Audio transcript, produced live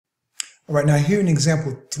All right, now here in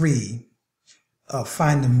example 3,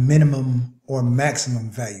 find the minimum or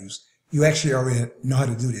maximum values. You actually already know how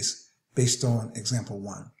to do this based on example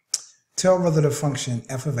 1. Tell whether the function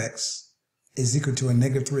f of x is equal to a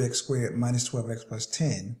negative 3x squared minus 12x plus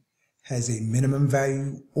 10 has a minimum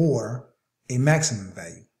value or a maximum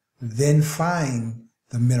value. Then find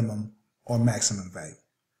the minimum or maximum value.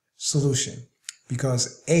 Solution.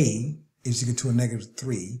 Because a is equal to a negative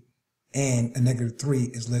 3 and a negative 3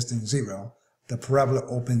 is less than 0, the parabola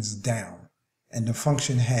opens down and the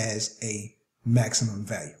function has a maximum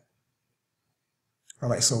value. All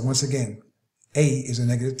right, so once again, a is a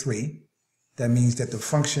negative 3. That means that the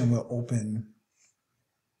function will open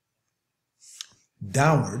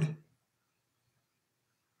downward,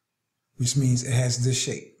 which means it has this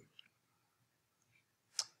shape.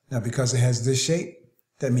 Now, because it has this shape,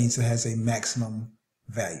 that means it has a maximum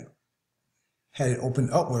value. Had it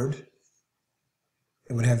opened upward,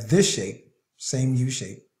 it would have this shape, same U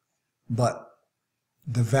shape, but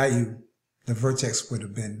the value, the vertex would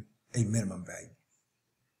have been a minimum value.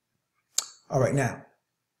 All right, now,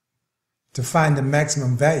 to find the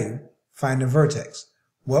maximum value, find the vertex.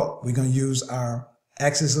 Well, we're going to use our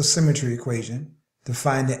axis of symmetry equation to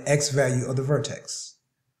find the x value of the vertex.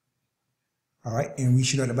 All right, and we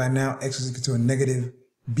should know that by now x is equal to a negative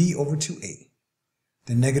b over 2a.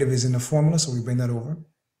 The negative is in the formula, so we bring that over.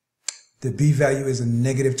 The b value is a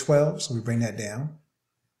negative 12, so we bring that down.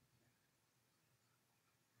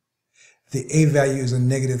 The a value is a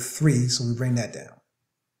negative 3, so we bring that down.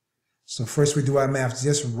 So first we do our math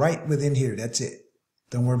just right within here. That's it.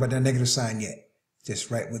 Don't worry about that negative sign yet.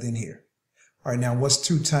 Just right within here. All right, now what's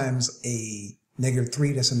 2 times a negative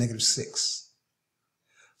 3? That's a negative 6.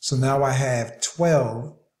 So now I have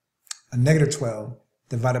 12, a negative 12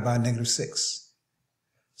 divided by a negative 6.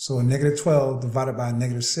 So a negative 12 divided by a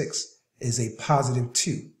negative 6 is a positive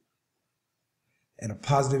 2. And a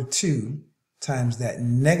positive 2 times that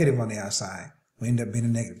negative on the outside will end up being a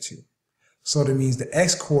negative 2. So that means the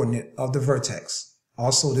x-coordinate of the vertex,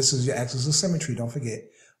 also this is your axis of symmetry, don't forget,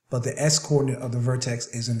 but the x-coordinate of the vertex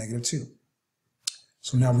is a negative 2.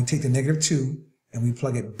 So now we take the negative 2 and we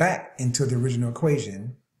plug it back into the original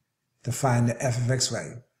equation to find the f of x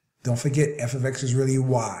value. Don't forget, f of x is really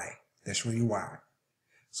y. That's really y.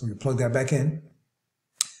 So we plug that back in.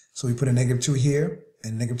 So we put a negative 2 here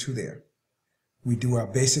and a negative 2 there. We do our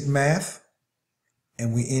basic math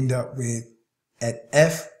and we end up with, at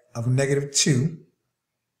f of negative 2,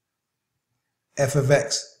 f of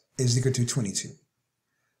x is equal to 22.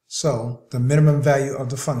 So the minimum value of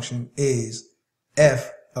the function is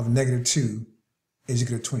f of negative 2 is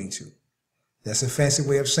equal to 22. That's a fancy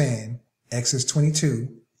way of saying x is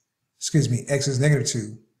 22, x is negative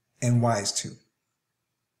 2 and y is 2.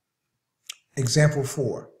 Example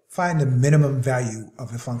 4. Find the minimum value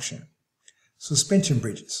of a function. Suspension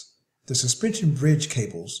bridges. The suspension bridge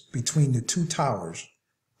cables between the 2 towers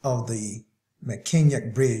of the McKinley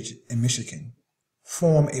Bridge in Michigan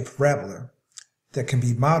form a parabola that can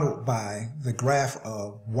be modeled by the graph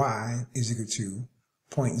of y is equal to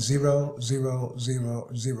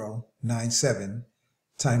 0.00097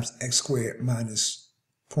 times x squared minus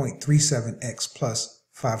 0.37x plus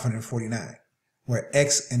 549, where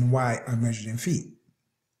x and y are measured in feet.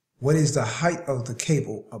 What is the height of the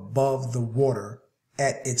cable above the water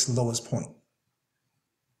at its lowest point?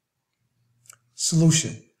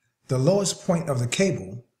 Solution. The lowest point of the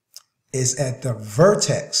cable is at the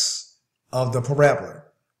vertex of the parabola.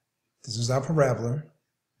 This is our parabola.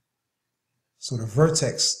 So the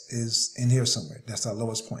vertex is in here somewhere. That's our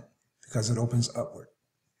lowest point because it opens upward.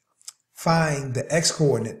 Find the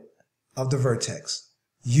x-coordinate of the vertex.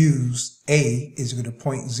 Use a is equal to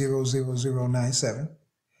 0.00097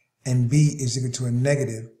 and b is equal to a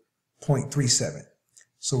negative 0.37.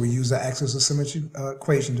 So we use the axis of symmetry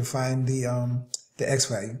equation to find the x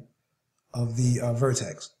value of the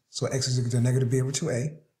vertex. So x is equal to negative b over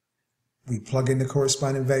 2a. We plug in the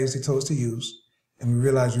corresponding values they told us to use, and we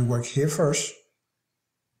realize we work here first.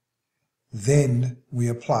 Then we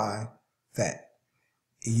apply that.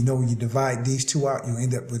 And you know, when you divide these two out, you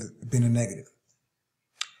end up with being a negative.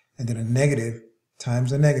 And then a negative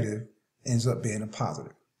times a negative ends up being a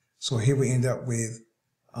positive. So here we end up with,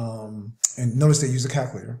 and notice they use a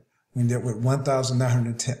calculator, we end up with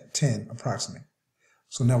 1,910 approximately.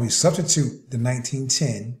 So now we substitute the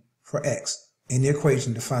 1910 for x in the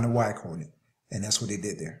equation to find the y coordinate. And that's what they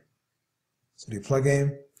did there. So they plug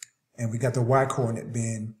in, and we got the y coordinate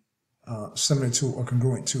being similar to or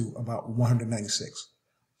congruent to about 196.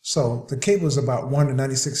 So the cable is about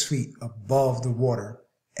 196 feet above the water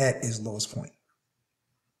at its lowest point.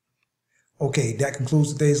 Okay, that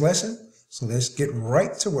concludes today's lesson. So let's get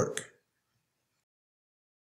right to work.